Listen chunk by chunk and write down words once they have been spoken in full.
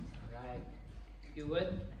If you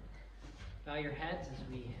would, bow your heads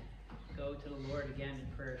as we go to the Lord again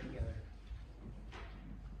in prayer together.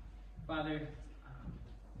 Father,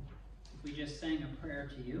 we just sang a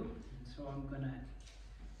prayer to you, and so I'm going to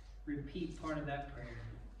repeat part of that prayer.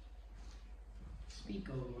 Speak,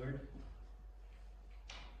 O Lord,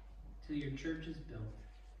 till your church is built.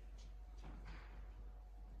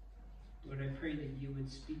 Lord, I pray that you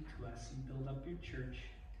would speak to us and build up your church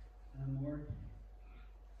with a more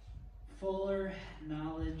fuller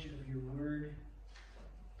knowledge of your word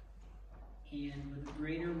and with a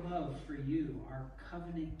greater love for you, our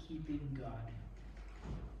covenant-keeping God,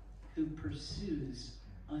 who pursues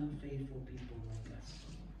unfaithful people like us.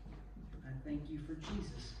 I thank you for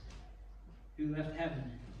Jesus, who left heaven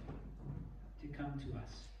to come to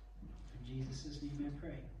us. In Jesus' name I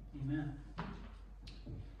pray. Amen.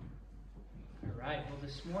 All right, well,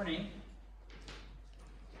 this morning,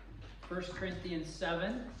 1 Corinthians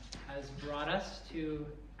 7 has brought us to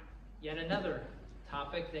yet another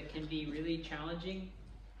topic that can be really challenging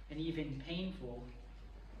and even painful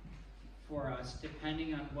for us,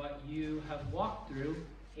 depending on what you have walked through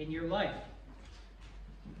in your life.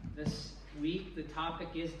 This week, the topic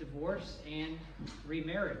is divorce and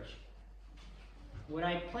remarriage. What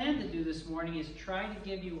I plan to do this morning is try to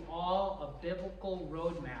give you all a biblical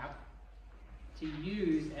roadmap to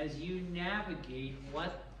use as you navigate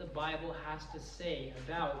what the Bible has to say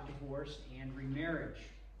about divorce and remarriage.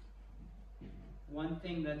 One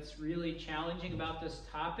thing that's really challenging about this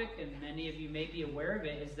topic, and many of you may be aware of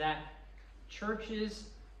it, is that churches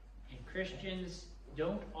and Christians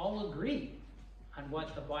don't all agree on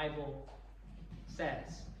what the Bible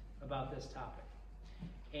says about this topic.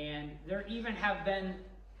 And there even have been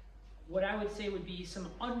what I would say would be some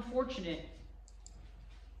unfortunate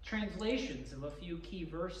translations of a few key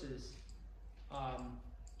verses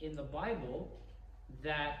in the Bible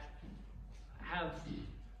that have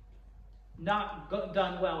not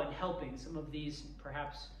done well in helping some of these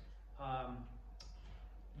perhaps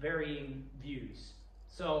varying views.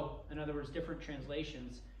 So, in other words, different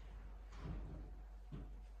translations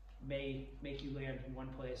may make you land in one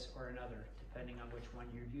place or another, depending on which one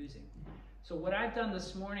you're using. So what I've done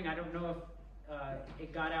this morning, I don't know if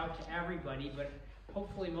it got out to everybody, but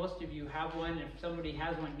hopefully most of you have one. If somebody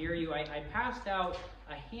has one near you, I passed out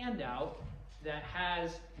a handout that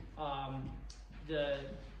has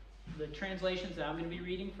the translations that I'm going to be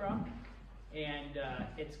reading from, and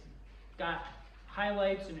it's got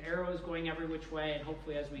highlights and arrows going every which way, and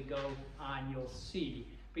hopefully as we go on you'll see.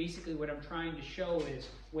 Basically what I'm trying to show is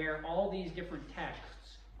where all these different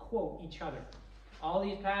texts quote each other. All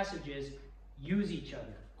these passages use each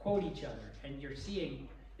other, quote each other, and you're seeing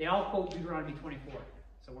they all quote Deuteronomy 24.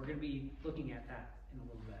 So we're going to be looking at that in a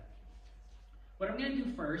little bit. What I'm going to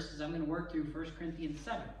do first is I'm going to work through 1 Corinthians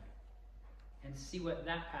 7 and see what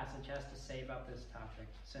that passage has to say about this topic,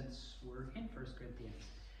 since we're in 1 Corinthians.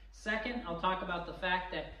 Second, I'll talk about the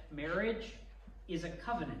fact that marriage is a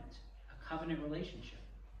covenant relationship.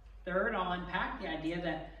 Third, I'll unpack the idea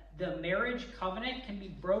that the marriage covenant can be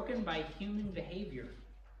broken by human behavior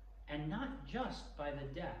and not just by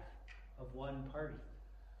the death of one party.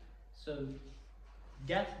 So,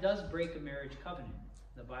 death does break a marriage covenant.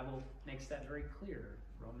 The Bible makes that very clear.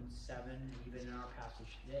 Romans 7 and even in our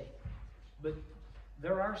passage today. But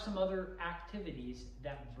there are some other activities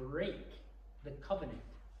that break the covenant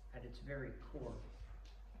at its very core.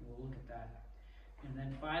 We'll look at that. And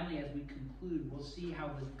then finally, as we conclude, we'll see how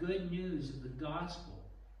the good news of the gospel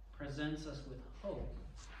presents us with hope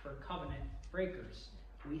for covenant breakers.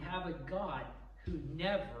 We have a God who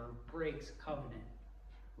never breaks covenant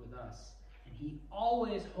with us. And he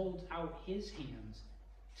always holds out his hands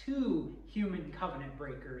to human covenant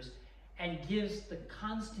breakers and gives the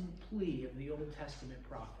constant plea of the Old Testament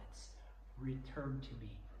prophets: return to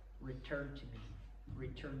me, return to me,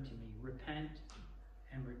 return to me, repent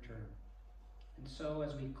and return. And so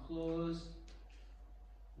as we close,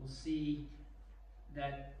 we'll see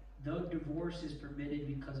that though divorce is permitted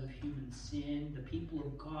because of human sin, the people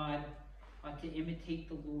of God ought to imitate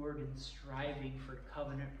the Lord in striving for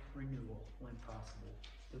covenant renewal when possible.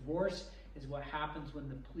 Divorce is what happens when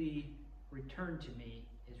the plea, return to me,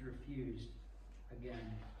 is refused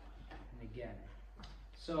again and again.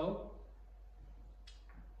 So,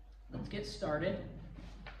 let's get started.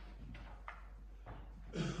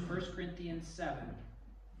 1 Corinthians 7,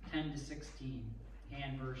 10 to 16,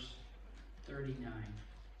 and verse 39.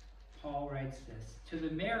 Paul writes this: "To the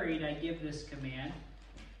married I give this command,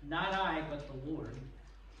 not I, but the Lord.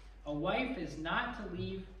 A wife is not to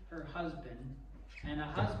leave her husband, and a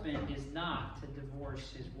husband is not to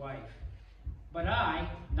divorce his wife. But I,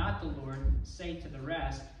 not the Lord, say to the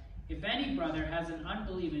rest, If any brother has an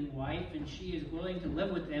unbelieving wife and she is willing to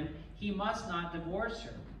live with him, he must not divorce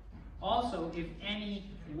her. Also, if any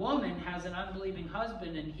woman has an unbelieving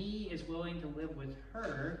husband and he is willing to live with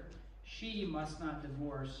her, she must not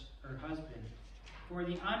divorce her husband. For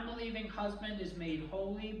the unbelieving husband is made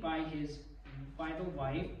holy by the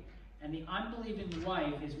wife, and the unbelieving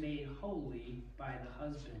wife is made holy by the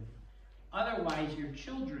husband. Otherwise your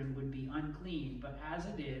children would be unclean, but as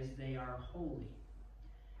it is, they are holy.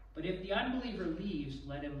 But if the unbeliever leaves,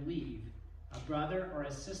 let him leave. A brother or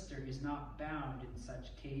a sister is not bound in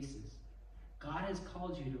such cases. God has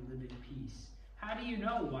called you to live in peace. How do you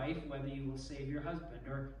know, wife, whether you will save your husband?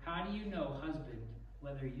 Or how do you know, husband,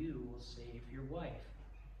 whether you will save your wife?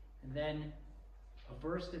 And then a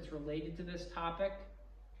verse that's related to this topic,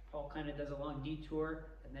 Paul kind of does a long detour.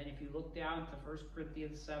 And then if you look down to 1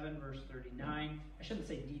 Corinthians 7, verse 39, I shouldn't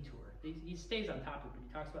say detour. He stays on topic, but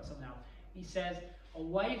he talks about something else. He says, a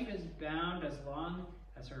wife is bound as long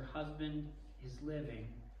as her husband is living.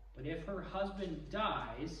 But if her husband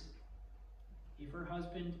dies,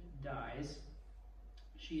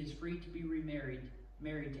 she is free to be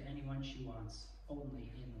married to anyone she wants,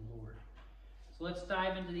 only in the Lord. So let's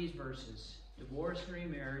dive into these verses. Divorce and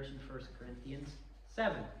remarriage in 1 Corinthians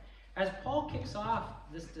 7. As Paul kicks off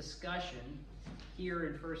this discussion here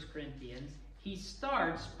in 1 Corinthians, he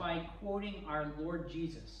starts by quoting our Lord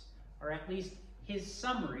Jesus, or at least his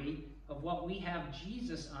summary of what we have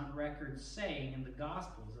Jesus on record saying in the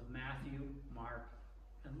Gospels of Matthew, Mark,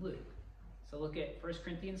 and Luke. So look at 1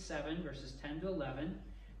 Corinthians 7, verses 10 to 11.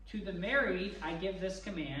 To the married I give this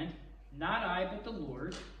command, not I, but the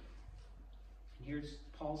Lord. And here's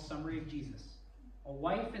Paul's summary of Jesus. A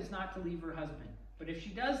wife is not to leave her husband, but if she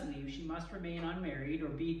does leave, she must remain unmarried or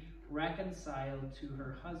be reconciled to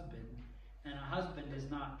her husband, and a husband is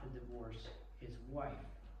not to divorce his wife.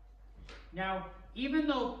 Now, even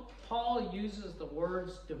though Paul uses the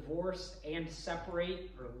words divorce and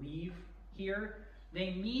separate or leave here,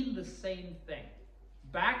 they mean the same thing.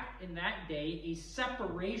 Back in that day, a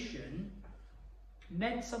separation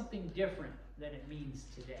meant something different than it means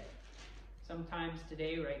today. Sometimes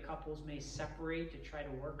today, right, couples may separate to try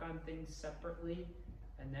to work on things separately,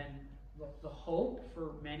 and then the hope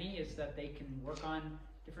for many is that they can work on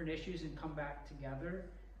different issues and come back together.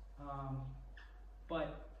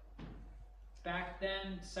 But back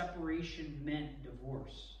then, separation meant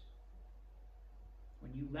divorce.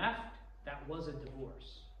 When you left, that was a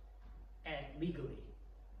divorce, legally.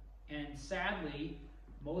 And sadly,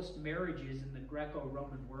 most marriages in the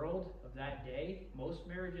Greco-Roman world of that day, most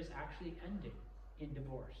marriages actually ended in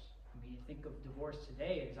divorce. I mean, you think of divorce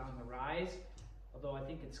today, it's on the rise, although I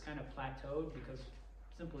think it's kind of plateaued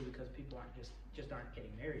simply because people aren't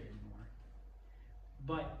getting married anymore.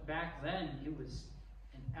 But back then, it was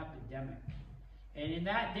an epidemic. And in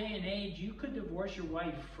that day and age, you could divorce your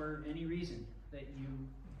wife for any reason that you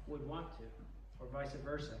would want to, or vice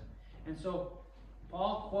versa. And so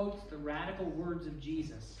Paul quotes the radical words of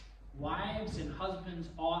Jesus. Wives and husbands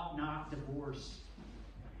ought not divorce.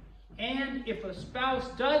 And if a spouse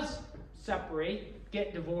does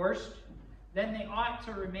get divorced, then they ought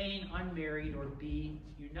to remain unmarried or be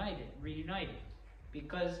reunited.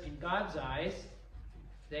 Because in God's eyes,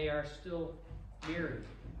 they are still married.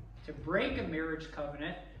 To break a marriage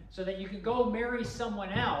covenant so that you can go marry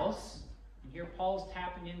someone else, and here Paul's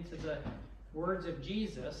tapping into the words of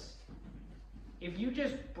Jesus. If you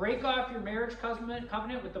just break off your marriage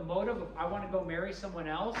covenant with the motive of, I want to go marry someone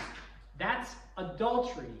else, that's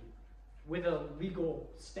adultery with a legal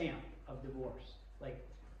stamp of divorce. Like,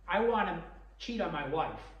 I want to cheat on my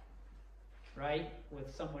wife, right,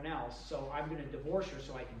 with someone else, so I'm going to divorce her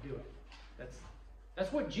so I can do it.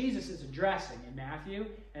 That's what Jesus is addressing in Matthew,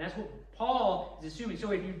 and that's what Paul is assuming.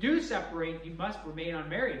 So if you do separate, you must remain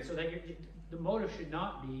unmarried, so that the motive should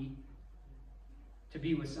not be to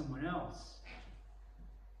be with someone else.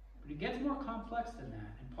 But it gets more complex than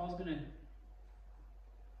that, and Paul's going to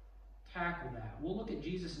tackle that. We'll look at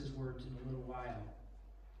Jesus' words in a little while.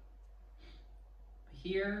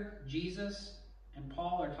 Here, Jesus and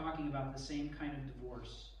Paul are talking about the same kind of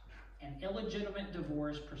divorce. An illegitimate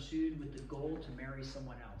divorce pursued with the goal to marry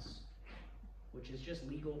someone else, which is just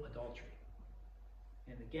legal adultery.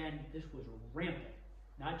 And again, this was rampant,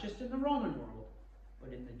 not just in the Roman world,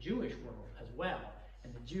 but in the Jewish world as well.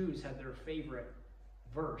 And the Jews had their favorite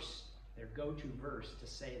verse, their go-to verse, to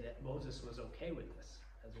say that Moses was okay with this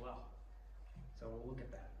as well. So we'll look at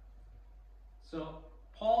that. So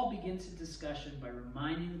Paul begins his discussion by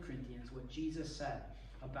reminding the Corinthians what Jesus said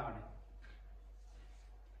about it.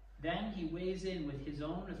 Then he weighs in with his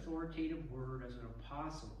own authoritative word as an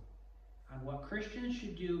apostle. on what Christians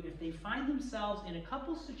should do if they find themselves in a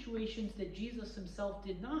couple situations that Jesus himself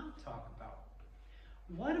did not talk about.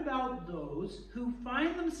 What about those who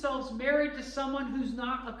find themselves married to someone who's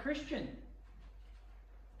not a Christian?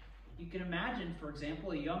 You can imagine, for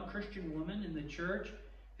example, a young Christian woman in the church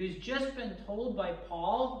who's just been told by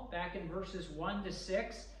Paul back in verses 1 to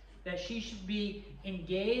 6 that she should be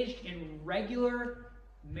engaged in regular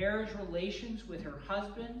marriage relations with her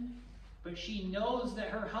husband, but she knows that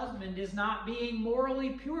her husband is not being morally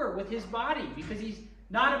pure with his body because he's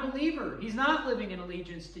not a believer. He's not living in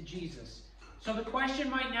allegiance to Jesus. So the question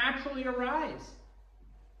might naturally arise,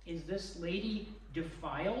 is this lady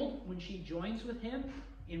defiled when she joins with him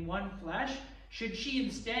in one flesh? Should she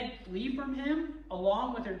instead flee from him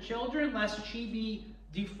along with her children, lest she be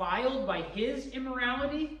defiled by his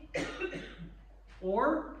immorality?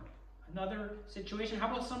 Or another situation,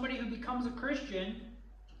 how about somebody who becomes a Christian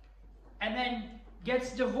and then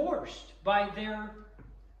gets divorced by their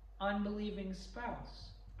unbelieving spouse?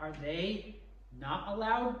 Are they not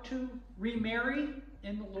allowed to remarry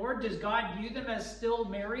in the Lord? Does God view them as still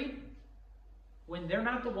married when they're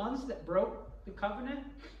not the ones that broke the covenant?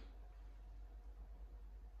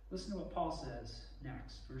 Listen to what Paul says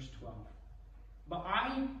next, verse 12. But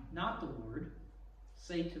I, not the Lord,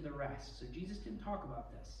 say to the rest. So Jesus didn't talk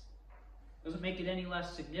about this. Doesn't make it any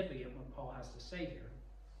less significant what Paul has to say here.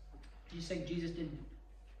 He's saying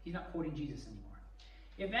he's not quoting Jesus anymore.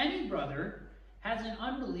 If any brother has an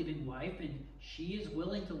unbelieving wife and she is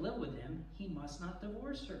willing to live with him, he must not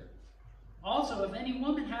divorce her. Also, if any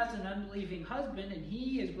woman has an unbelieving husband and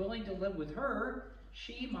he is willing to live with her,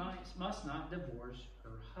 she must not divorce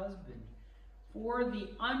her husband. For the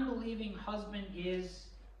unbelieving husband is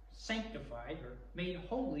sanctified or made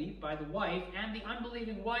holy by the wife, and the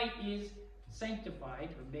unbelieving wife is sanctified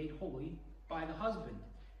or made holy by the husband.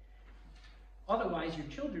 Otherwise your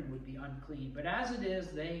children would be unclean, but as it is,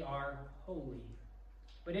 they are holy.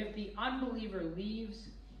 But if the unbeliever leaves,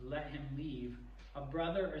 let him leave. A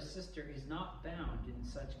brother or sister is not bound in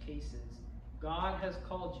such cases. God has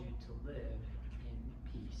called you to live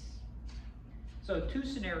in peace. So 2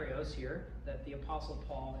 scenarios here that the Apostle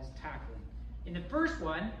Paul is tackling. In the first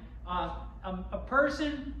one, a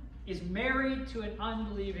person is married to an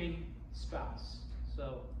unbelieving spouse.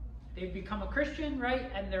 So they've become a Christian,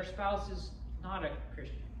 right? And their spouse is not a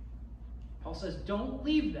Christian. Paul says, don't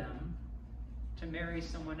leave them to marry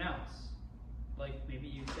someone else. Like maybe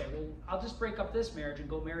you'd say, well, I'll just break up this marriage and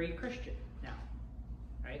go marry a Christian now.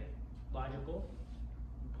 Right? Logical.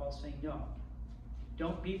 And Paul's saying, no.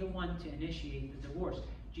 Don't be the one to initiate the divorce.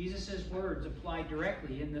 Jesus' words apply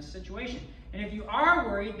directly in this situation. And if you are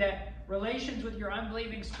worried that relations with your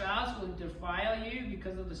unbelieving spouse will defile you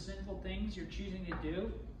because of the sinful things you're choosing to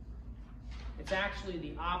do, it's actually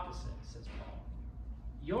the opposite, says Paul.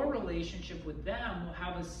 Your relationship with them will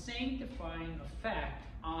have a sanctifying effect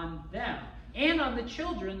on them and on the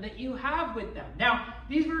children that you have with them. Now,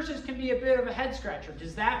 these verses can be a bit of a head scratcher.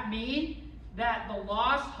 Does that mean that the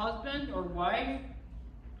lost husband or wife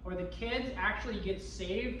or the kids actually get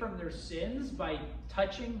saved from their sins by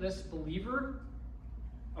touching this believer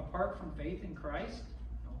apart from faith in Christ?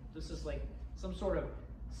 No, this is like some sort of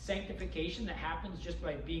sanctification that happens just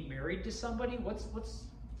by being married to somebody. What's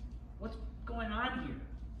going on here?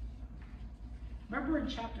 Remember in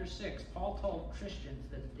chapter 6, Paul told Christians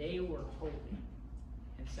that they were holy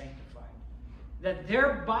and sanctified, that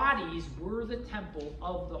their bodies were the temple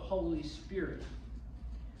of the Holy Spirit.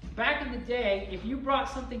 Back in the day, if you brought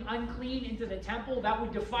something unclean into the temple, that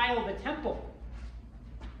would defile the temple.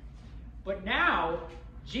 But now,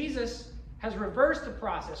 Jesus has reversed the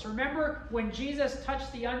process. Remember when Jesus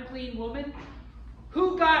touched the unclean woman?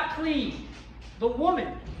 Who got clean? The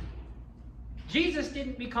woman. Jesus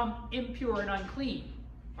didn't become impure and unclean.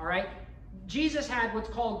 All right? Jesus had what's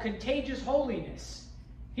called contagious holiness.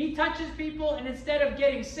 He touches people, and instead of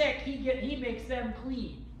getting sick, he makes them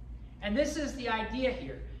clean. And this is the idea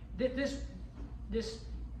here. That this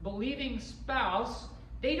believing spouse,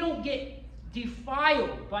 they don't get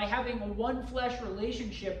defiled by having a one-flesh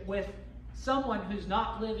relationship with someone who's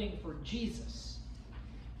not living for Jesus.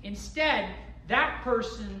 Instead, that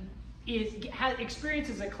person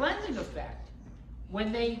experiences a cleansing effect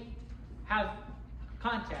when they have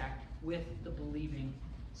contact with the believing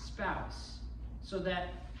spouse, so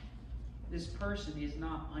that this person is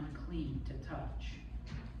not unclean to touch.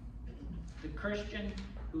 The Christian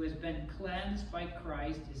who has been cleansed by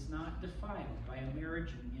Christ is not defiled by a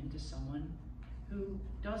marriage union to someone who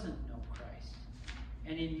doesn't know Christ.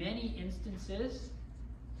 And in many instances,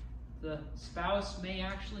 the spouse may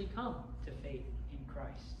actually come to faith in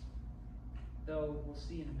Christ. Though we'll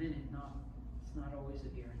see in a minute, it's not always a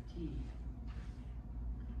guarantee.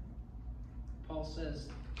 Paul says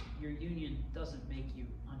your union doesn't make you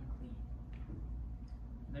unclean.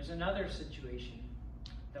 And there's another situation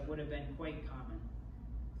that would have been quite common.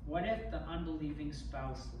 What if the unbelieving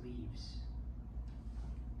spouse leaves?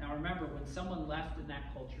 Now remember, when someone left in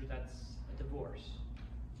that culture, that's a divorce.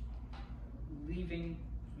 Leaving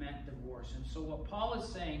meant divorce. And so what Paul is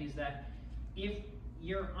saying is that if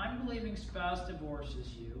your unbelieving spouse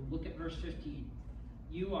divorces you, look at verse 15,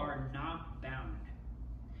 you are not bound.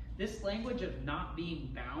 This language of not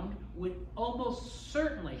being bound would almost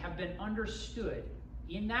certainly have been understood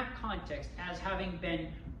in that context as having been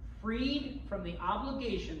freed from the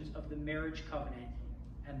obligations of the marriage covenant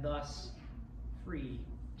and thus free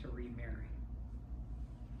to remarry.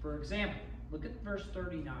 For example, look at verse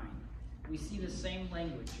 39. We see the same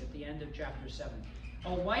language at the end of chapter 7.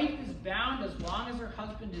 A wife is bound as long as her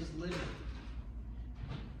husband is living,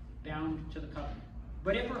 bound to the covenant.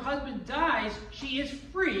 But if her husband dies, she is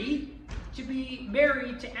free to be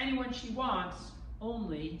married to anyone she wants,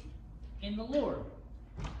 only in the Lord.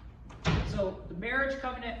 So the marriage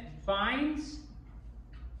covenant binds,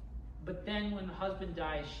 but then when the husband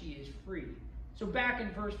dies, she is free. So back in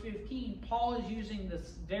verse 15, Paul is using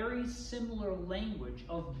this very similar language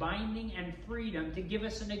of binding and freedom to give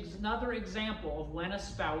us another example of when a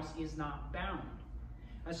spouse is not bound.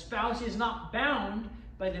 A spouse is not bound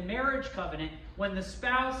by the marriage covenant when the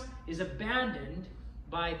spouse is abandoned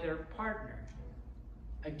by their partner.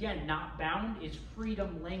 Again, not bound is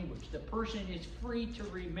freedom language. The person is free to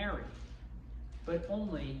remarry, but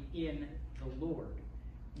only in the Lord.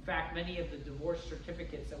 In fact, many of the divorce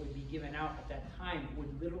certificates that would be given out at that time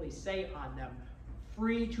would literally say on them,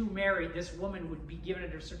 free to marry. This woman would be given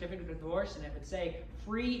a certificate of divorce, and it would say,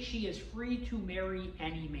 she is free to marry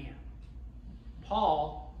any man.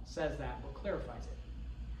 Paul says that, but clarifies it.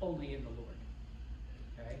 Only in the Lord.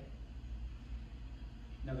 Okay?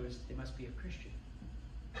 In other words, they must be a Christian.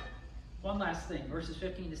 One last thing, verses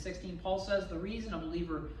 15 to 16, Paul says the reason a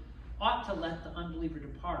believer ought to let the unbeliever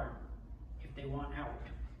depart if they want out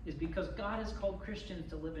is because God has called Christians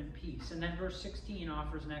to live in peace. And then verse 16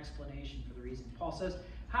 offers an explanation for the reason. Paul says,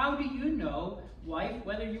 how do you know, wife,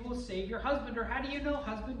 whether you will save your husband? Or how do you know,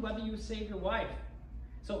 husband, whether you will save your wife?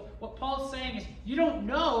 So what Paul's saying is, you don't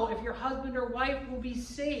know if your husband or wife will be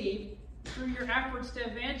saved through your efforts to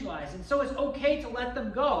evangelize. And so it's okay to let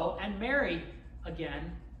them go and marry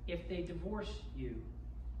again if they divorce you.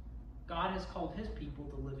 God has called his people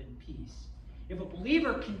to live in peace. If a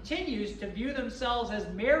believer continues to view themselves as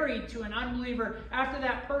married to an unbeliever after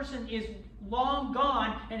that person is long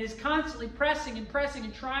gone and is constantly pressing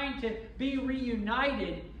and trying to be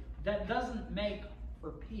reunited, that doesn't make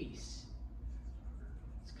for peace.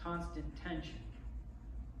 It's constant tension.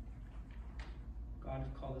 God has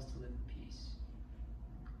called us to live in peace.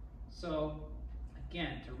 So,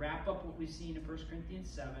 again, to wrap up what we've seen in 1 Corinthians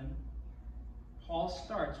 7, Paul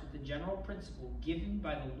starts with the general principle given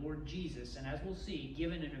by the Lord Jesus, and as we'll see,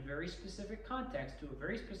 given in a very specific context to a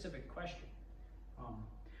very specific question.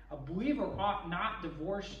 A believer ought not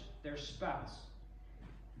divorce their spouse.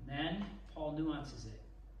 And then Paul nuances it.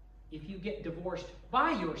 If you get divorced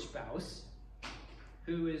by your spouse,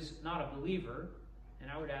 who is not a believer,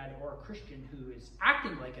 and I would add, or a Christian who is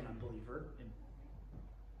acting like an unbeliever and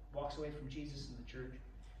walks away from Jesus and the church,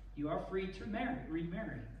 you are free to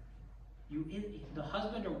remarry. The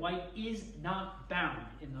husband or wife is not bound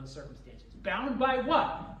in those circumstances. Bound by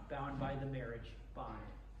what? Bound by the marriage bond.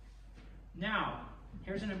 Now,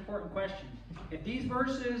 here's an important question. If these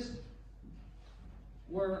verses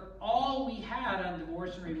were all we had on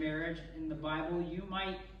divorce and remarriage in the Bible, you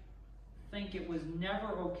might think it was never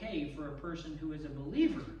okay for a person who is a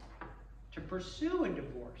believer to pursue a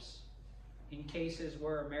divorce in cases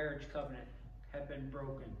where a marriage covenant had been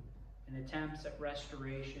broken and attempts at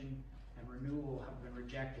restoration and renewal have been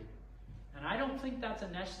rejected. And I don't think that's a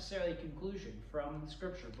necessary conclusion from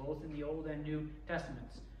Scripture, both in the Old and New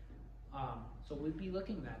Testaments. So we'll be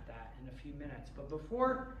looking at that in a few minutes. But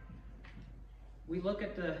before we look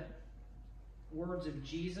at the words of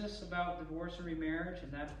Jesus about divorce and remarriage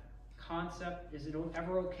and that concept, is it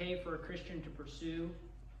ever okay for a Christian to pursue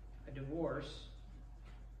a divorce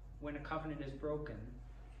when a covenant is broken?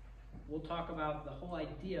 We'll talk about the whole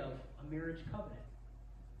idea of a marriage covenant.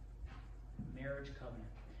 Marriage covenant.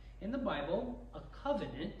 In the Bible, a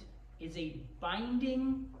covenant is a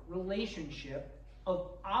binding relationship of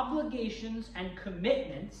obligations and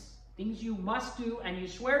commitments, things you must do and you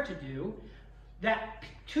swear to do, that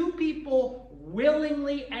two people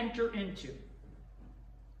willingly enter into.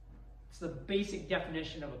 It's the basic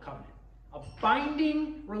definition of a covenant. A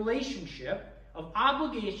binding relationship of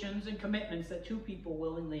obligations and commitments that two people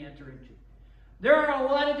willingly enter into. There are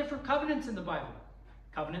a lot of different covenants in the Bible.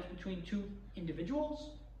 Covenants between two individuals,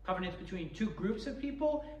 covenants between two groups of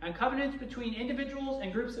people, and covenants between individuals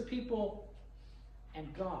and groups of people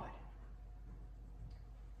and God.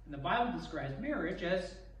 And the Bible describes marriage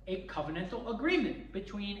as a covenantal agreement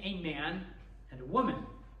between a man and a woman.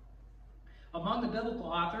 Among the biblical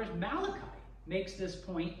authors, Malachi makes this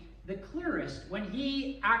point the clearest when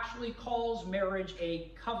he actually calls marriage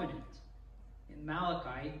a covenant. In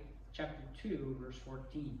Malachi chapter 2, verse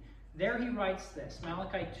 14. There he writes this,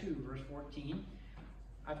 Malachi 2, verse 14.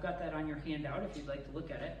 I've got that on your handout if you'd like to look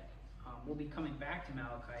at it. We'll be coming back to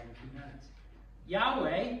Malachi in a few minutes.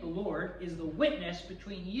 Yahweh, the Lord, is the witness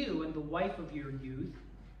between you and the wife of your youth.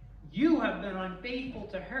 You have been unfaithful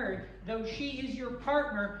to her, though she is your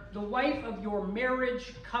partner, the wife of your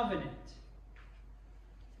marriage covenant.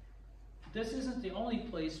 This isn't the only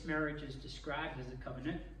place marriage is described as a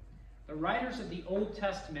covenant. The writers of the Old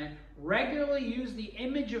Testament regularly use the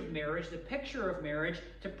image of marriage, the picture of marriage,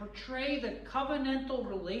 to portray the covenantal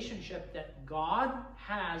relationship that God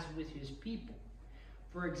has with his people.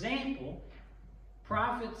 For example,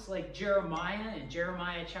 prophets like Jeremiah in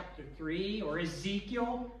Jeremiah chapter 3 or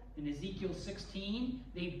Ezekiel in Ezekiel 16,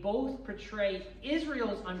 they both portray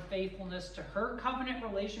Israel's unfaithfulness to her covenant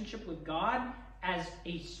relationship with God as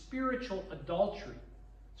a spiritual adultery.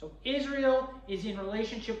 So Israel is in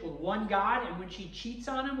relationship with one God, and when she cheats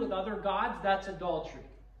on him with other gods, that's adultery.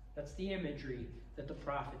 That's the imagery that the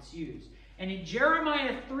prophets use. And in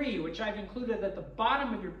Jeremiah 3, which I've included at the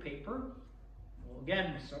bottom of your paper, well,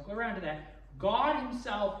 again, we'll circle around to that, God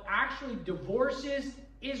himself actually divorces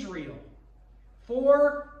Israel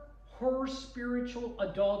for her spiritual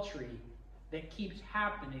adultery that keeps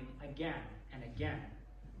happening again and again.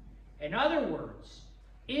 In other words,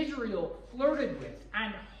 Israel flirted with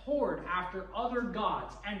and whored after other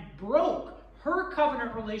gods and broke her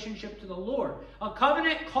covenant relationship to the Lord, a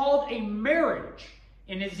covenant called a marriage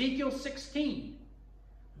in Ezekiel 16.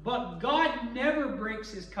 But God never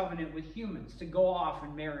breaks his covenant with humans to go off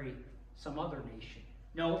and marry some other nation.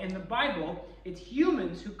 No, in the Bible, it's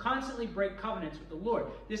humans who constantly break covenants with the Lord.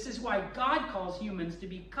 This is why God calls humans to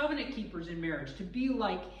be covenant keepers in marriage, to be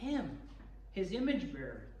like him, his image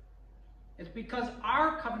bearer. It's because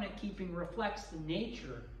our covenant keeping reflects the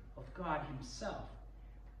nature of God himself.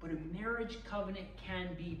 But a marriage covenant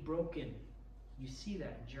can be broken. You see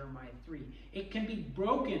that in Jeremiah 3. It can be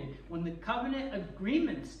broken when the covenant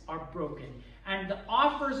agreements are broken and the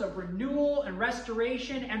offers of renewal and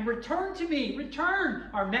restoration and return to me, return,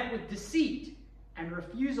 are met with deceit and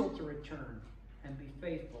refusal to return and be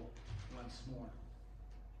faithful once more.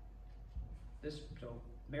 So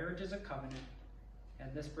marriage is a covenant.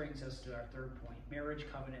 And this brings us to our third point. Marriage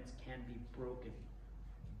covenants can be broken.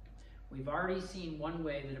 We've already seen one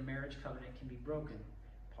way that a marriage covenant can be broken.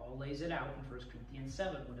 Paul lays it out in 1 Corinthians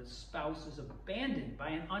 7 when a spouse is abandoned by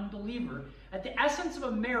an unbeliever. At the essence of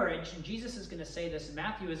a marriage, and Jesus is going to say this in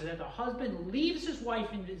Matthew, is that the husband leaves his wife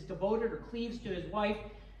and is devoted or cleaves to his wife,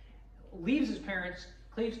 leaves his parents,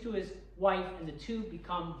 cleaves to his wife, and the two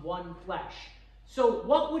become one flesh. So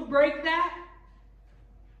what would break that?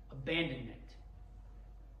 Abandonment.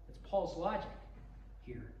 Paul's logic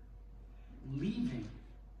here. Leaving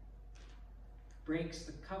breaks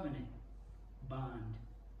the covenant bond.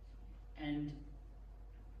 And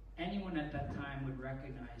anyone at that time would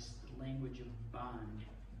recognize the language of bond,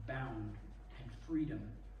 bound, and freedom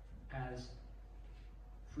as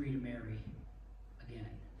free to marry again,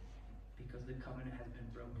 because the covenant has been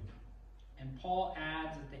broken. And Paul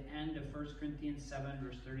adds at the end of 1 Corinthians 7,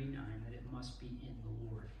 verse 39, that it must be in the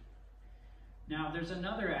Lord. Now, there's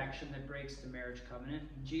another action that breaks the marriage covenant,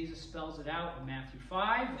 and Jesus spells it out in Matthew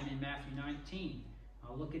 5 and in Matthew 19.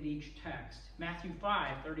 I'll look at each text. Matthew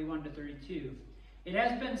 5, 31 to 32. It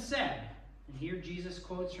has been said, and here Jesus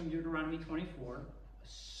quotes from Deuteronomy 24, a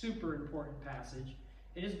super important passage.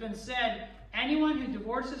 It has been said, anyone who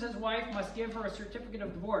divorces his wife must give her a certificate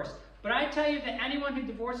of divorce. But I tell you that anyone who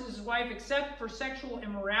divorces his wife except for sexual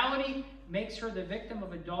immorality makes her the victim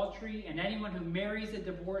of adultery, and anyone who marries a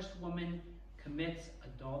divorced woman commits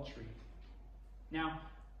adultery. Now,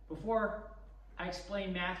 before I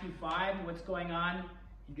explain Matthew 5 and what's going on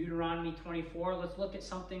in Deuteronomy 24, let's look at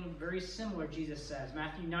something very similar Jesus says.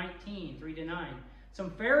 Matthew 19, 3 to 9.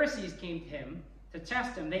 Some Pharisees came to him to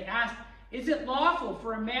test him. They asked, is it lawful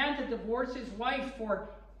for a man to divorce his wife for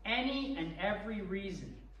any and every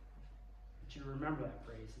reason? I want you to remember that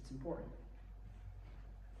phrase. It's important.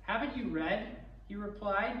 Haven't you read, he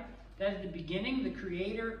replied, that at the beginning the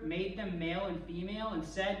Creator made them male and female and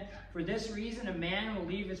said, for this reason a man will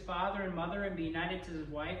leave his father and mother and be united to his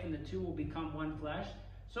wife, and the two will become one flesh.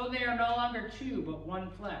 So they are no longer two, but one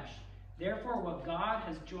flesh. Therefore, what God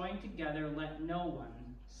has joined together, let no one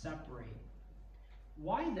separate.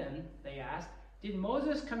 Why then, they asked, did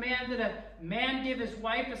Moses command that a man give his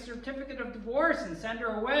wife a certificate of divorce and send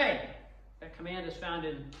her away? That command is found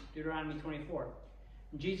in Deuteronomy 24.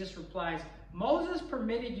 And Jesus replies, Moses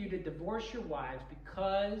permitted you to divorce your wives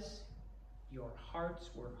because your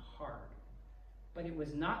hearts were hard. But it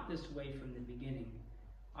was not this way from the beginning.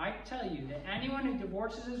 I tell you that anyone who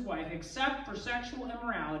divorces his wife except for sexual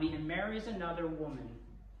immorality and marries another woman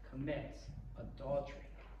commits adultery.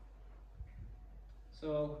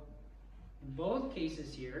 So, in both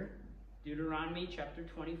cases here, Deuteronomy chapter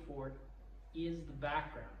 24 is the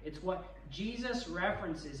background. It's what Jesus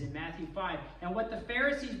references in Matthew 5 and what the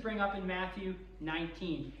Pharisees bring up in Matthew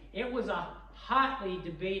 19. It was a hotly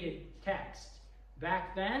debated text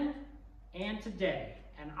back then and today.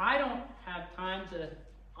 And I don't have time to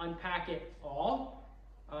unpack it all,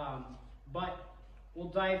 but we'll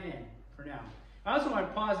dive in for now. I also want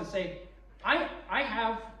to pause and say, I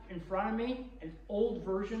have in front of me an old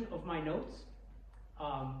version of my notes,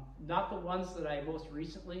 not the ones that I most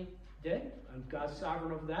recently did. God's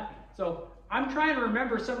sovereign over that. So I'm trying to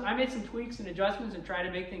remember I made some tweaks and adjustments and try to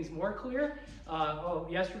make things more clear.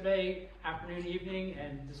 Yesterday, afternoon, evening,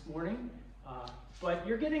 and this morning. But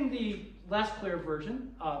you're getting the less clear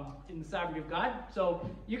version in the sovereignty of God. So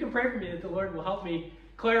you can pray for me that the Lord will help me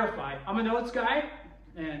clarify. I'm a notes guy.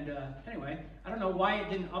 And anyway, I don't know why it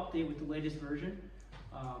didn't update with the latest version.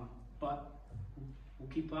 But we'll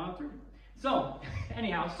keep plowing through. So,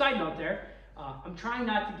 anyhow, side note there. I'm trying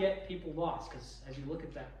not to get people lost, because as you look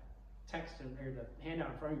at that text or the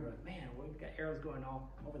handout in front of you, you're like, man, we've got arrows going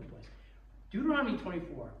all over the place. Deuteronomy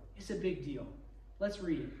 24 is a big deal. Let's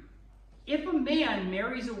read it. If a man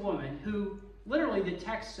marries a woman who, literally the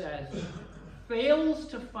text says, fails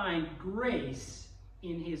to find grace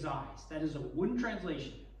in his eyes, that is a wooden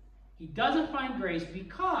translation. He doesn't find grace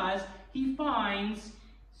because he finds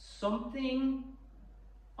something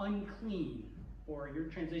unclean, or your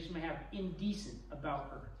translation may have indecent about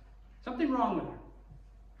her. Something wrong with her.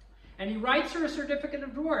 And he writes her a certificate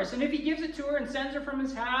of divorce. And if he gives it to her and sends her from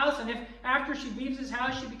his house, and if after she leaves his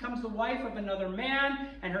house she becomes the wife of another man,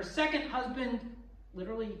 and her second husband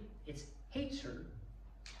literally hates her,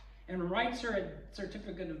 and writes her a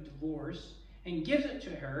certificate of divorce, and gives it to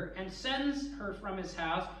her, and sends her from his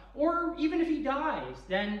house, or even if he dies,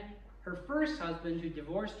 then her first husband who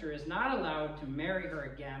divorced her is not allowed to marry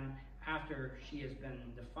her again after she has been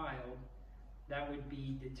defiled. That would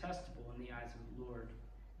be detestable in the eyes of the Lord.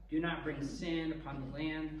 Do not bring sin upon the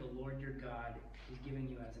land the Lord your God is giving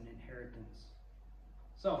you as an inheritance.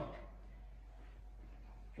 So,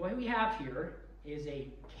 what we have here is a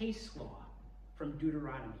case law from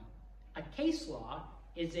Deuteronomy. A case law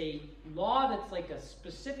is a law that's like a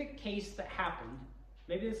specific case that happened.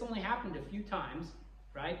 Maybe this only happened a few times,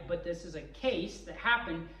 right? But this is a case that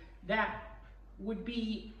happened that would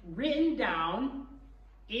be written down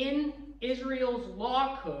in Israel's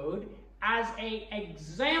law code as an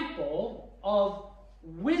example of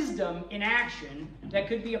wisdom in action that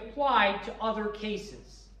could be applied to other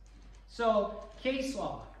cases. So, case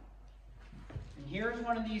law. And here's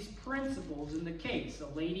one of these principles in the case.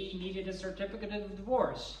 A lady needed a certificate of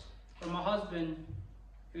divorce from a husband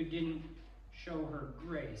who didn't show her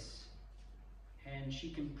grace. And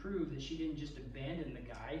she can prove that she didn't just abandon the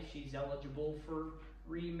guy. She's eligible for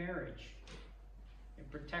remarriage.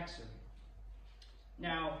 It protects her.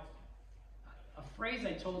 Now, a phrase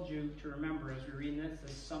I told you to remember as we're reading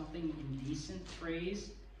this something indecent phrase.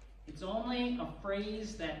 It's only a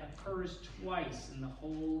phrase that occurs twice in the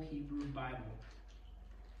whole Hebrew Bible.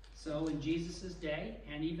 So in Jesus' day,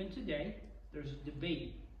 and even today, there's a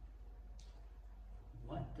debate.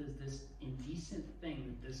 What does this indecent thing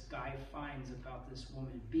that this guy finds about this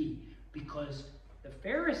woman be? Because the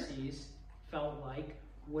Pharisees felt like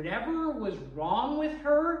whatever was wrong with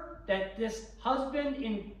her that this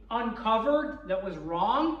husband uncovered that was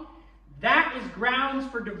wrong, that is grounds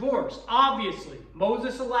for divorce. Obviously,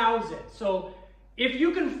 Moses allows it. So if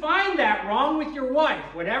you can find that wrong with your wife,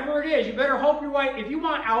 whatever it is, you better hope your wife, if you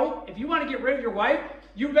want out, if you want to get rid of your wife,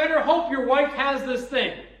 you better hope your wife has this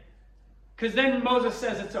thing. Because then Moses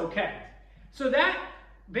says it's okay. So that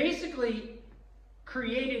basically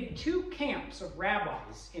created two camps of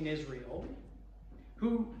rabbis in Israel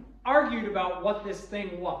who argued about what this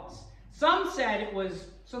thing was. Some said it was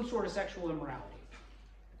some sort of sexual immorality.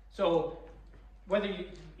 So whether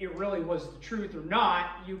it really was the truth or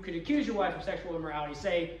not, you could accuse your wife of sexual immorality,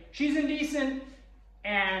 say, she's indecent,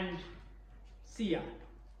 and see ya.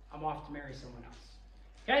 I'm off to marry someone else.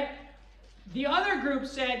 Okay? The other group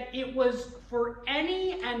said it was for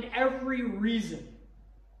any and every reason.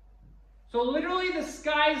 So literally the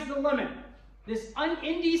sky's the limit. This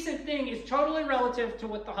indecent thing is totally relative to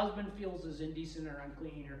what the husband feels is indecent or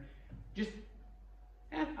unclean or just,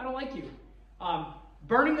 I don't like you.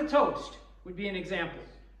 Burning the toast would be an example.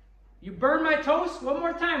 You burn my toast one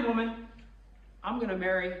more time, woman, I'm going to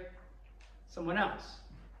marry someone else.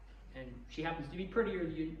 And she happens to be prettier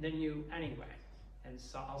than you anyway. And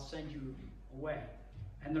so I'll send you away.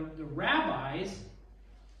 And the rabbis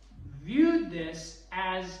viewed this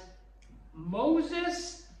as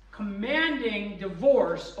Moses commanding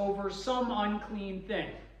divorce over some unclean thing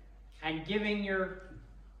and giving your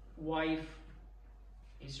wife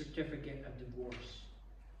a certificate of divorce.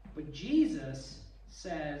 But Jesus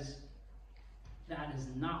says that is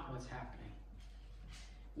not what's happening.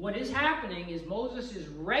 What is happening is Moses is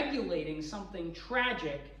regulating something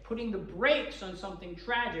tragic, putting the brakes on something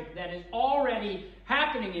tragic that is already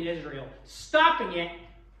happening in Israel, stopping it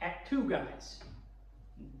at two guys.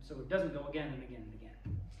 So it doesn't go again and again and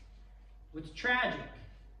again. What's tragic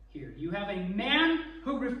here? You have a man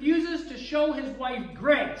who refuses to show his wife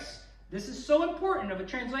grace. This is so important of a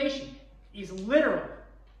translation. He's literal.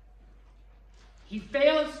 She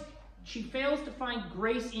fails to find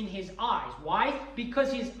grace in his eyes. Why?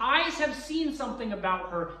 Because his eyes have seen something about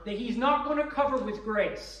her that he's not going to cover with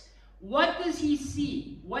grace. What does he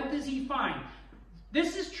see? What does he find?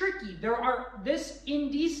 This is tricky. This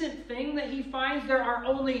indecent thing that he finds, there are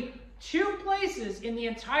only two places in the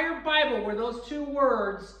entire Bible where those two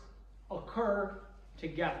words occur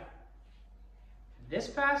together. This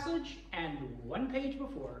passage and one page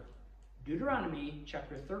before, Deuteronomy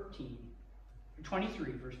chapter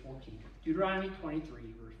 23, verse 14. Deuteronomy 23,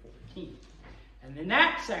 verse 14. And in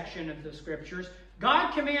that section of the scriptures,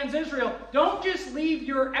 God commands Israel, don't just leave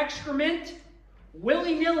your excrement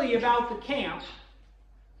willy-nilly about the camp.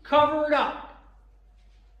 Cover it up.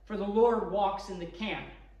 For the Lord walks in the camp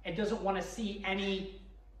and doesn't want to see any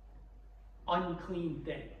unclean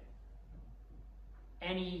thing.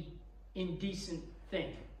 Any indecent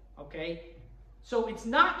thing. Okay? So it's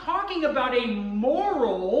not talking about a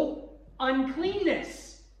moral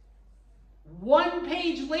uncleanness. One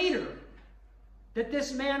page later that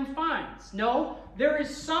this man finds. No, there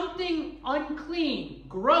is something unclean,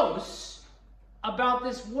 gross, about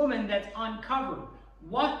this woman that's uncovered.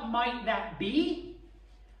 What might that be?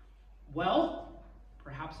 Well,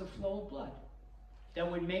 perhaps a flow of blood that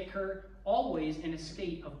would make her always in a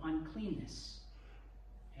state of uncleanness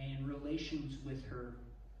and relations with her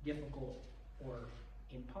difficult or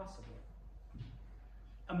impossible.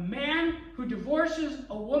 A man who divorces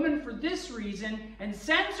a woman for this reason and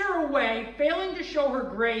sends her away, failing to show her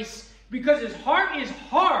grace because his heart is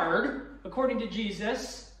hard, according to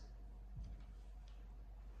Jesus,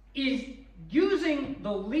 is using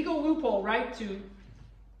the legal loophole, right, to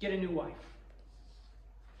get a new wife.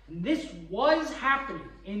 And this was happening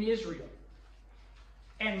in Israel.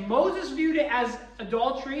 And Moses viewed it as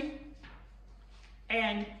adultery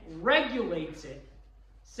and regulates it,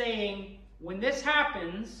 saying, when this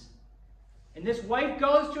happens, and this wife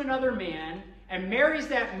goes to another man and marries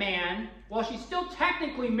that man, while she's still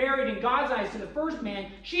technically married in God's eyes to the first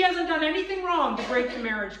man, she hasn't done anything wrong to break the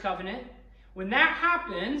marriage covenant. When that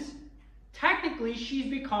happens, technically she's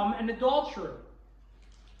become an adulterer.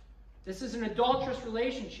 This is an adulterous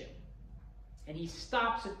relationship. And he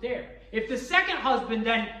stops it there. If the second husband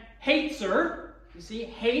then hates her, you see,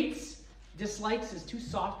 hates, dislikes is too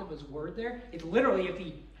soft of a word there. It's literally if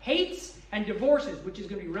he hates and divorces, which is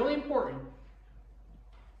going to be really important.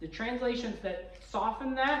 The translations that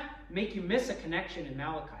soften that make you miss a connection in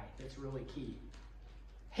Malachi that's really key.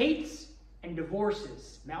 Hates and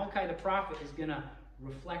divorces. Malachi the prophet is going to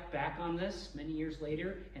reflect back on this many years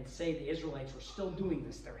later and say the Israelites were still doing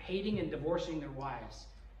this. They're hating and divorcing their wives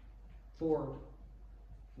for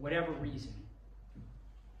whatever reason.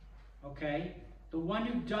 Okay? The one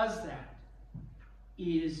who does that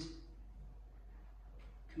is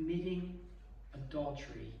committing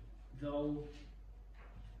adultery, though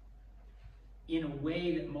in a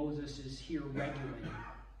way that Moses is here regulating,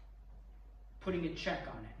 putting a check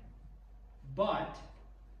on it. But,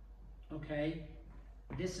 okay,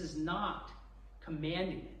 this is not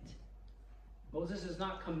commanding it. Moses is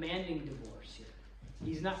not commanding divorce here.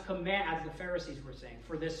 He's not as the Pharisees were saying,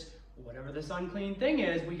 for this, whatever this unclean thing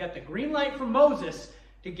is, we got the green light from Moses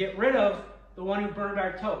to get rid of the one who burned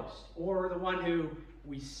our toast, or the one who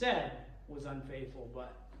we said was unfaithful,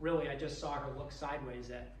 but really I just saw her look sideways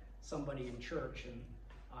at somebody in church, and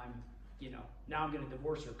now I'm going to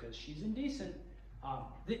divorce her because she's indecent.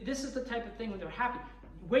 This is the type of thing when they're happy.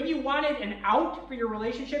 When you wanted an out for your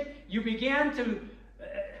relationship, you began to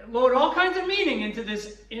load all kinds of meaning into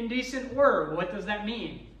this indecent word. What does that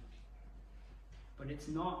mean? But it's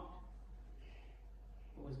not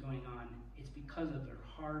what was going on. It's because of their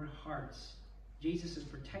hard hearts. Jesus is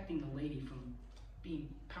protecting the lady from being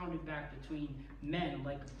pounded back between men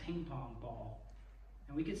like a ping pong ball.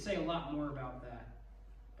 And we could say a lot more about that.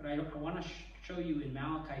 But I want to show you in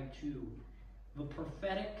Malachi 2,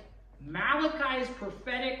 Malachi's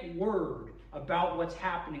prophetic word about what's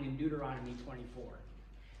happening in Deuteronomy 24.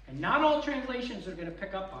 And not all translations are going to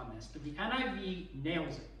pick up on this, but the NIV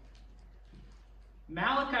nails it.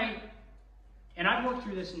 Malachi, and I've worked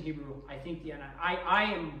through this in Hebrew. I think I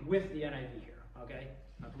am with the NIV here, okay?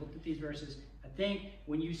 I've looked at these verses. I think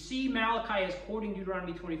when you see Malachi as quoting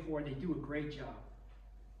Deuteronomy 24, they do a great job.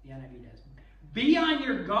 The NIV does. Be on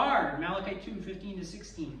your guard, Malachi 2, 15 to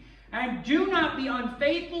 16. And do not be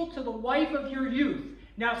unfaithful to the wife of your youth.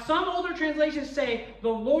 Now, some older translations say the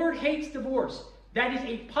Lord hates divorce. That is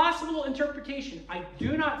a possible interpretation. I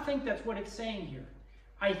do not think that's what it's saying here.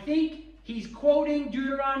 I think he's quoting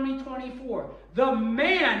Deuteronomy 24. The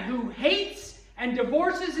man who hates and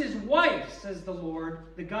divorces his wife, says the Lord,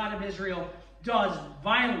 the God of Israel, does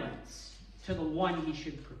violence to the one he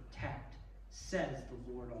should protect, says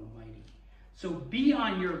the Lord Almighty. So be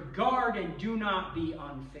on your guard and do not be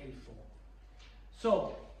unfaithful.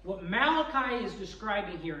 So what Malachi is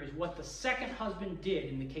describing here is what the second husband did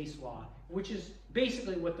in the case law, which is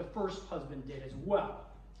basically what the first husband did as well,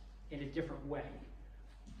 in a different way.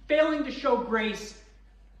 Failing to show grace,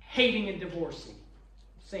 hating and divorcing.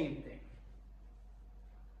 Same thing.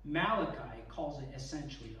 Malachi calls it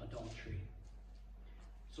essentially adultery.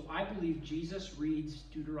 So I believe Jesus reads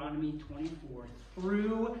Deuteronomy 24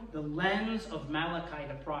 through the lens of Malachi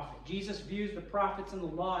the prophet. Jesus views the prophets and the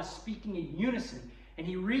law as speaking in unison, and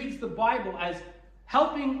he reads the Bible as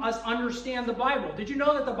helping us understand the Bible. Did you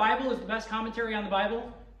know that the Bible is the best commentary on the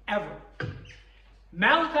Bible ever?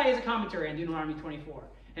 Malachi is a commentary on Deuteronomy 24.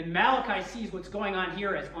 And Malachi sees what's going on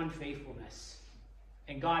here as unfaithfulness.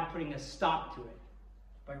 And God putting a stop to it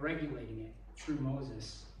by regulating it through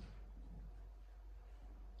Moses.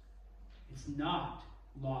 It's not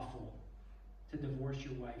lawful to divorce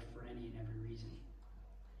your wife for any and every reason.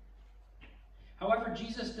 However,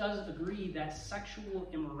 Jesus does agree that sexual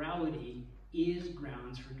immorality is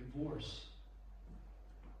grounds for divorce.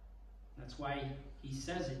 That's why he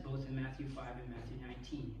says it both in Matthew 5 and Matthew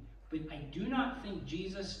 19. But I do not think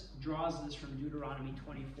Jesus draws this from Deuteronomy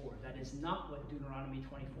 24. That is not what Deuteronomy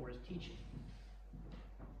 24 is teaching.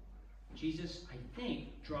 Jesus, I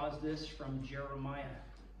think, draws this from Jeremiah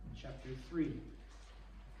chapter 3,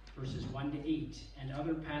 verses 1 to 8, and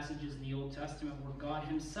other passages in the Old Testament where God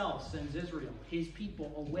himself sends Israel, his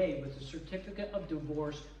people, away with a certificate of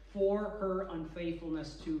divorce for her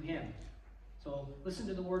unfaithfulness to him. So listen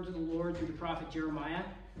to the words of the Lord through the prophet Jeremiah.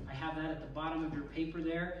 I have that at the bottom of your paper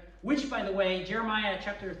there. Which, by the way, Jeremiah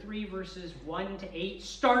chapter 3, verses 1 to 8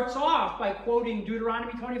 starts off by quoting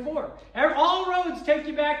Deuteronomy 24. All roads take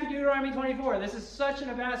you back to Deuteronomy 24. This is such an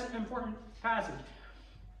important passage.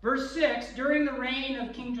 Verse 6, during the reign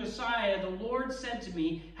of King Josiah, the Lord said to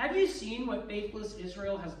me, have you seen what faithless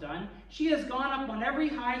Israel has done? She has gone up on every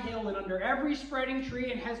high hill and under every spreading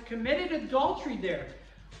tree and has committed adultery there.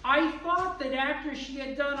 I thought that after she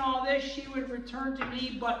had done all this, she would return to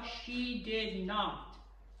me, but she did not.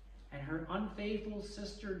 And her unfaithful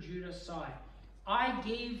sister Judah saw it. I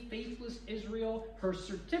gave faithless Israel her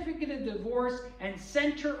certificate of divorce and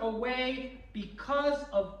sent her away because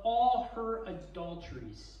of all her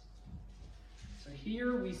adulteries. So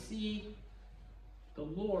here we see the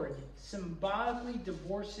Lord symbolically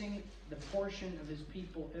divorcing the portion of his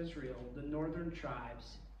people Israel, the northern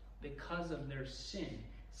tribes, because of their sin,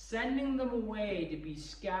 sending them away to be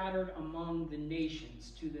scattered among the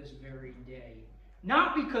nations to this very day.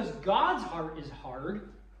 Not because God's heart is hard,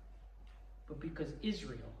 but because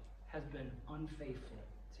Israel has been unfaithful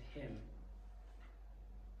to him.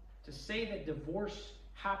 To say that divorce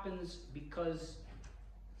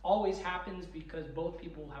always happens because both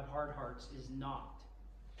people have hard hearts is not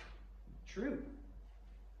true.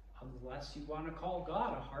 Unless you want to call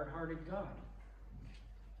God a hard-hearted God.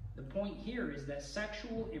 The point here is that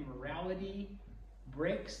sexual immorality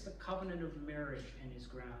breaks the covenant of marriage and is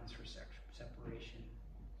grounds for separation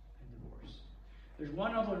and divorce. There's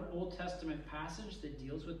one other Old Testament passage that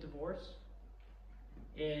deals with divorce,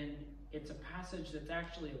 and it's a passage that's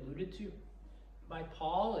actually alluded to by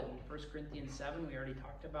Paul in 1 Corinthians 7. We already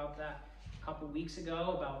talked about that a couple weeks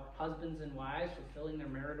ago, about husbands and wives fulfilling their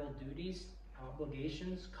marital duties,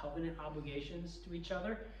 obligations, covenant obligations to each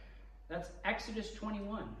other. That's Exodus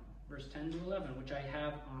 21, verse 10 to 11, which I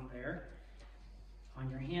have on there on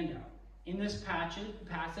your handout. In this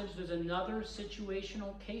passage, there's another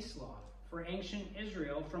situational case law for ancient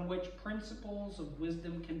Israel from which principles of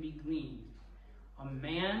wisdom can be gleaned. A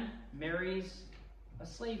man marries a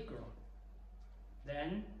slave girl,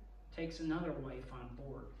 then takes another wife on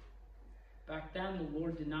board. Back then, the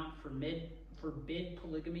Lord did not forbid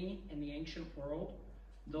polygamy in the ancient world,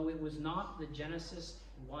 though it was not the Genesis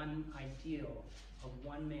 1 ideal of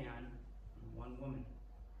one man and one woman.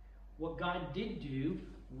 What God did do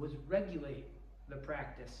was regulate the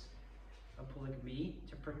practice of polygamy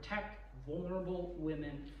to protect vulnerable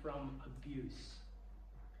women from abuse.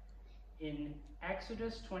 In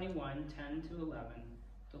Exodus 21:10-11,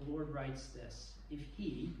 the Lord writes this: if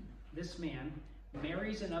he, this man,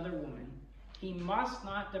 marries another woman, he must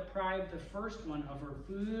not deprive the first one of her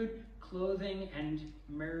food, clothing, and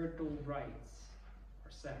marital rights,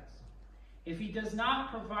 or sex. If he does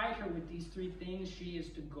not provide her with these three things, she is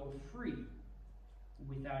to go free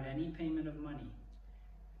without any payment of money.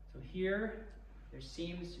 So here, there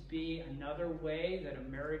seems to be another way that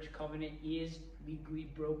a marriage covenant is legally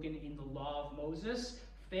broken in the law of Moses.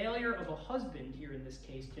 Failure of a husband, here in this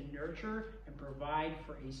case, to nurture and provide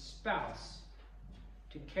for a spouse,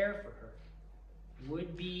 to care for her,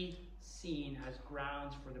 would be seen as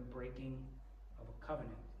grounds for the breaking of a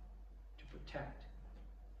covenant to protect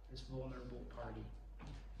this vulnerable party.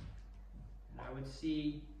 And I would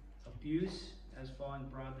see abuse as falling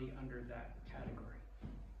broadly under that category.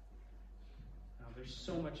 Now, there's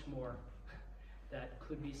so much more that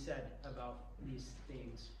could be said about these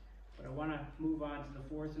things, but I want to move on to the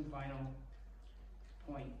fourth and final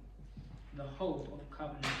point: the hope of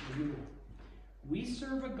covenant renewal. We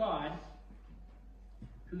serve a God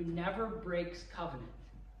who never breaks covenant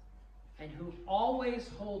and who always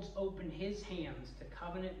holds open his hands to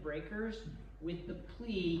covenant breakers with the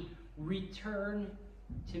plea, return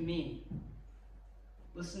to me.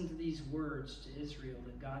 Listen to these words to Israel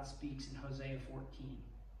that God speaks in Hosea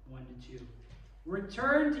 14:1-2.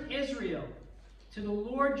 Return to Israel, to the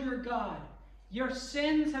Lord your God. Your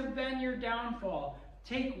sins have been your downfall.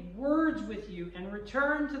 Take words with you and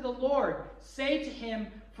return to the Lord. Say to him,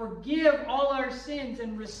 forgive all our sins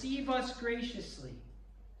and receive us graciously.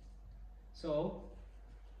 So,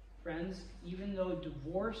 friends, even though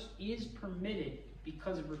divorce is permitted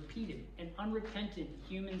because of repeated and unrepentant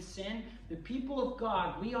human sin, the people of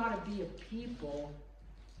God, we ought to be a people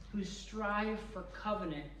who strive for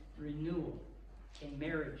covenant renewal in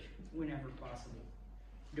marriage whenever possible.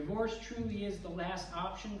 Divorce truly is the last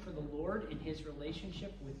option for the Lord in his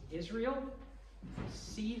relationship with Israel.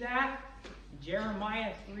 See that in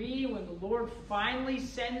Jeremiah 3, when the Lord finally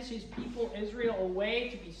sends his people Israel away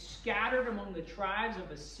to be scattered among the tribes of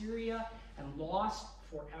Assyria and lost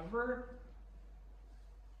forever.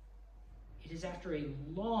 It is after a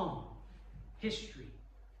long history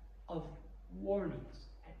of warnings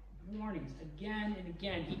again and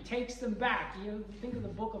again. He takes them back. You think of the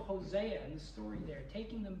book of Hosea and the story there,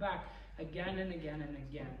 taking them back again and again and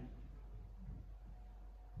again.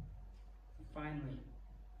 And finally,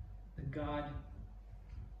 the God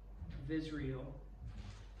of Israel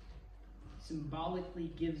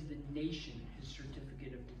symbolically gives the nation his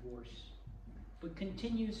certificate of divorce, but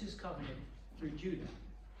continues his covenant through Judah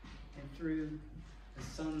and through the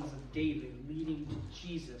sons of David, leading to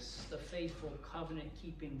Jesus, the faithful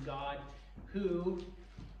covenant-keeping God who,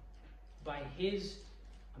 by his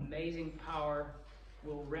amazing power,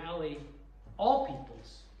 will rally all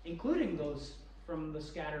peoples, including those from the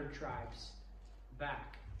scattered tribes,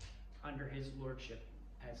 back under his lordship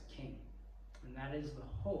as king. And that is the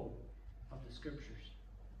hope of the scriptures.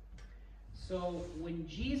 So when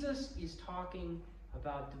Jesus is talking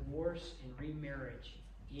about divorce and remarriage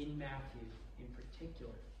in Matthew in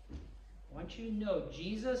particular, I want you to know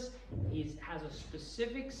Jesus has a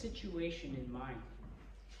specific situation in mind,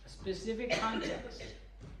 a specific context.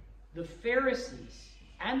 The Pharisees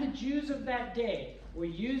and the Jews of that day were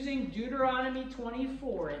using Deuteronomy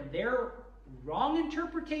 24 and their wrong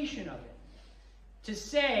interpretation of it to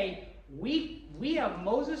say, we have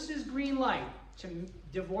Moses' green light to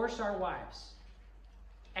divorce our wives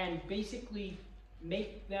and basically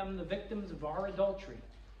make them the victims of our adultery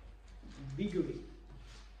legally.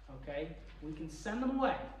 Okay? We can send them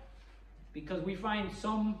away because we find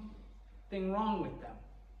something wrong with them.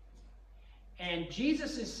 And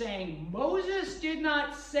Jesus is saying, Moses did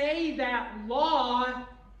not say that law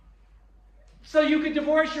so you could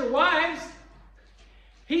divorce your wives.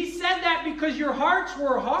 He said that because your hearts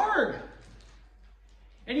were hard.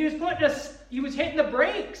 And he was hitting the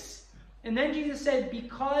brakes. And then Jesus said,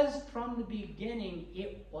 because from the beginning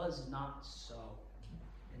it was not so.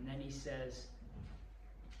 And then he says,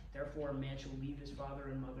 therefore a man shall leave his father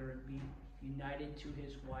and mother and be united to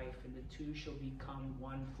his wife, and the two shall become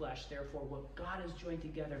one flesh. Therefore, what God has joined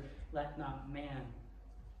together, let not man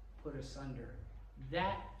put asunder.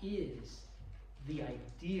 That is the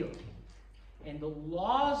ideal. And the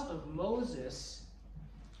laws of Moses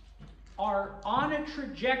are on a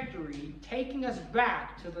trajectory taking us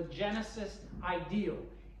back to the Genesis ideal.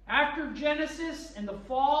 After Genesis and the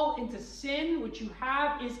fall into sin, what you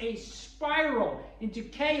have is a spiral into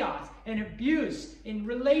chaos and abuse in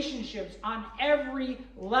relationships on every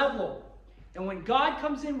level. And when God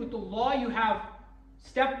comes in with the law, you have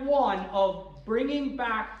step one of bringing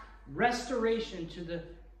back restoration to the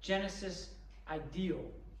Genesis ideal.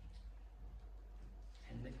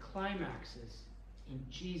 And the climax is in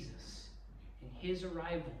Jesus, in his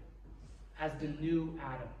arrival as the new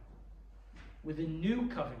Adam, with a new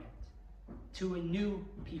covenant to a new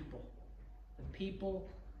people, the people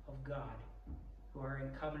of God who are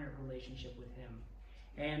in covenant relationship with him.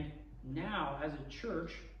 And now, as a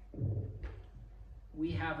church,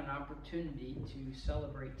 we have an opportunity to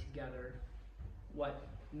celebrate together what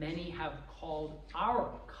many have called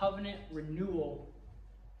our covenant renewal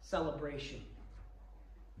celebration,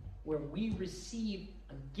 where we receive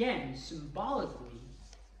again, symbolically,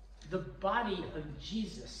 the body of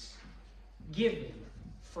Jesus given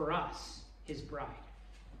for us, his bride.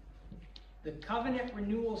 The covenant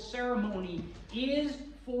renewal ceremony is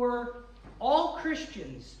for all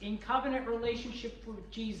Christians in covenant relationship with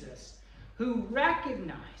Jesus who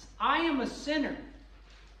recognize, I am a sinner.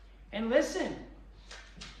 And listen,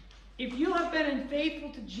 if you have been unfaithful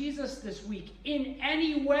to Jesus this week in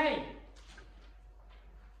any way,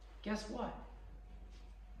 guess what?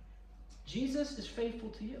 Jesus is faithful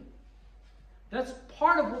to you. That's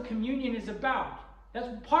part of what communion is about. That's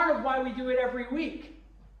part of why we do it every week.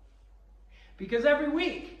 Because every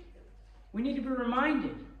week, we need to be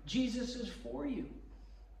reminded, Jesus is for you.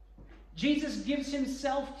 Jesus gives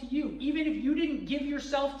himself to you. Even if you didn't give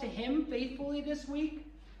yourself to him faithfully this week,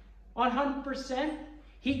 100%,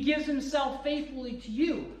 he gives himself faithfully to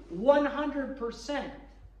you, 100%.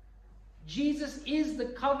 Jesus is the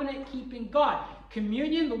covenant-keeping God.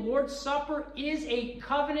 Communion, the Lord's Supper, is a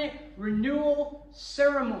covenant renewal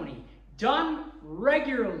ceremony done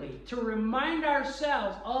regularly to remind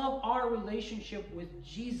ourselves of our relationship with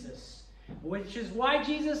Jesus, which is why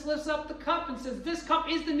Jesus lifts up the cup and says, this cup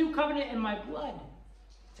is the new covenant in my blood.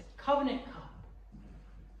 It's a covenant cup.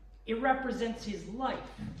 It represents his life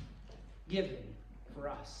given for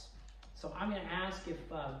us. So I'm going to ask if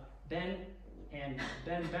Ben and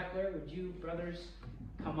Ben Beckler, would you brothers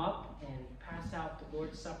come up and pass out the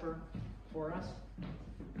Lord's Supper for us?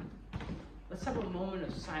 Let's have a moment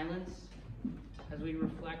of silence as we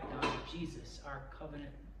reflect on Jesus, our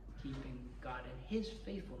covenant-keeping God, and his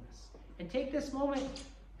faithfulness. And take this moment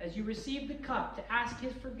as you receive the cup to ask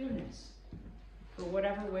his forgiveness for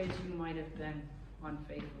whatever ways you might have been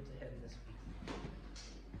unfaithful to him this week.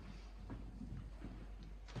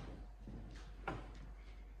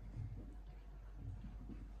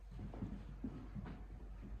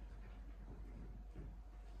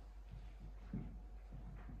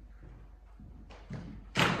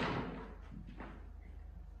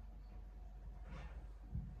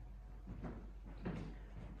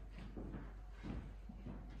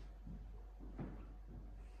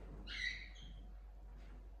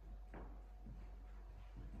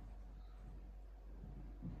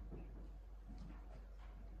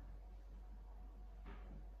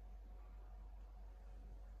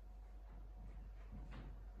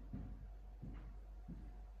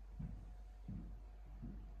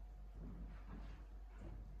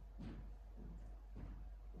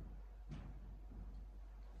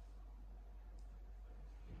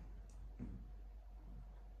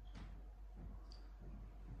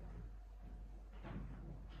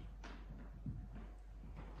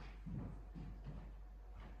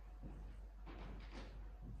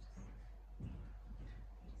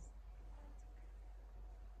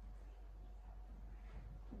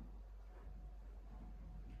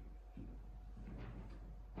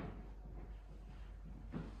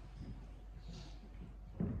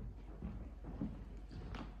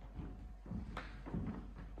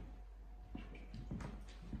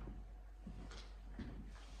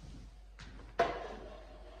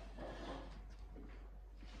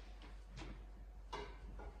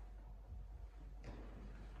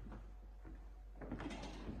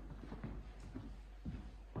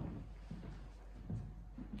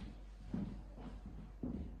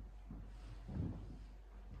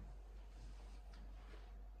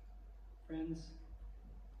 Friends,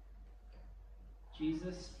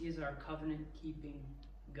 Jesus is our covenant-keeping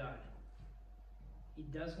God.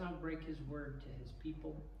 He does not break his word to his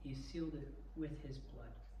people. He sealed it with his blood.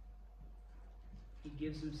 He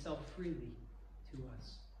gives himself freely to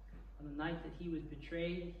us. On the night that he was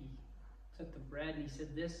betrayed, he took the bread and he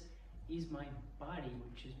said, "This is my body,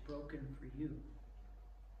 which is broken for you.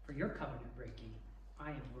 For your covenant breaking, I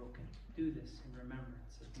am broken. Do this in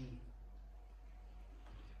remembrance of me."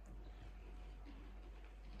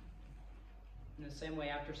 In the same way,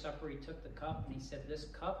 after supper, he took the cup and he said, "This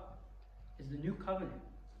cup is the new covenant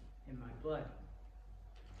in my blood.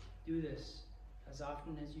 Do this as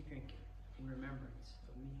often as you drink it in remembrance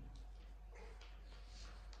of me."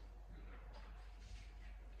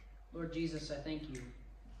 Lord Jesus, I thank you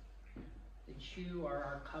that you are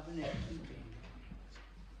our covenant-keeping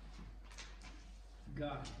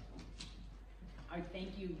God. I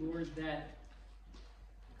thank you, Lord, that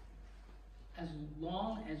as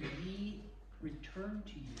long as we return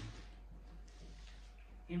to you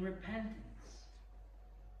in repentance,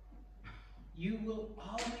 you will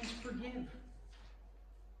always forgive.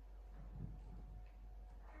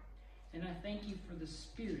 And I thank you for the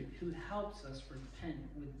Spirit who helps us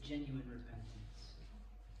repent with genuine repentance.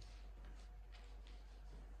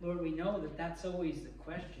 Lord, we know that that's always the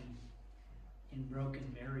question in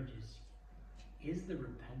broken marriages. Is the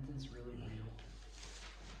repentance really real?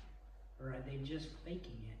 Or are they just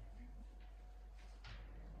faking it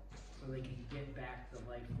so they can get back the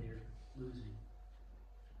life they're losing?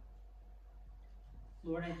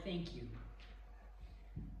 Lord, I thank you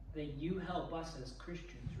that you help us as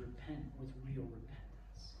Christians repent with real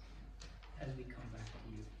repentance as we come back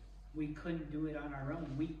to you. We couldn't do it on our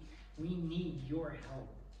own. We need your help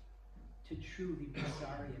to truly be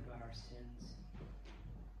sorry about our sins.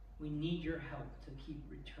 We need your help to keep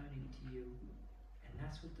returning to you. And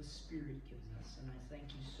that's what the Spirit gives us. And I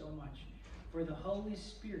thank you so much for the Holy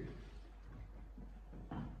Spirit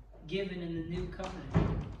given in the new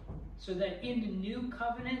covenant. So that in the new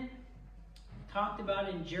covenant, talked about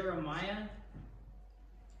in Jeremiah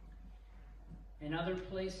and other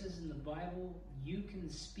places in the Bible, you can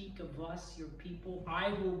speak of us, your people.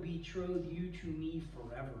 I will betroth you to me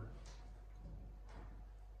forever.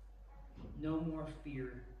 No more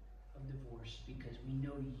fear of divorce, because we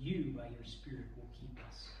know you by your Spirit will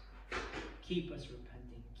keep us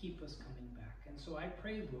repenting, keep us coming back. And so I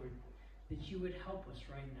pray, Lord, that you would help us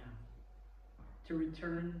right now to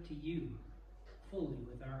return to you fully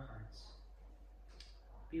with our hearts.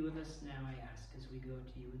 Be with us now, I ask, as we go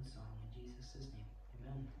to you in song. In Jesus' name,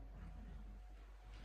 amen.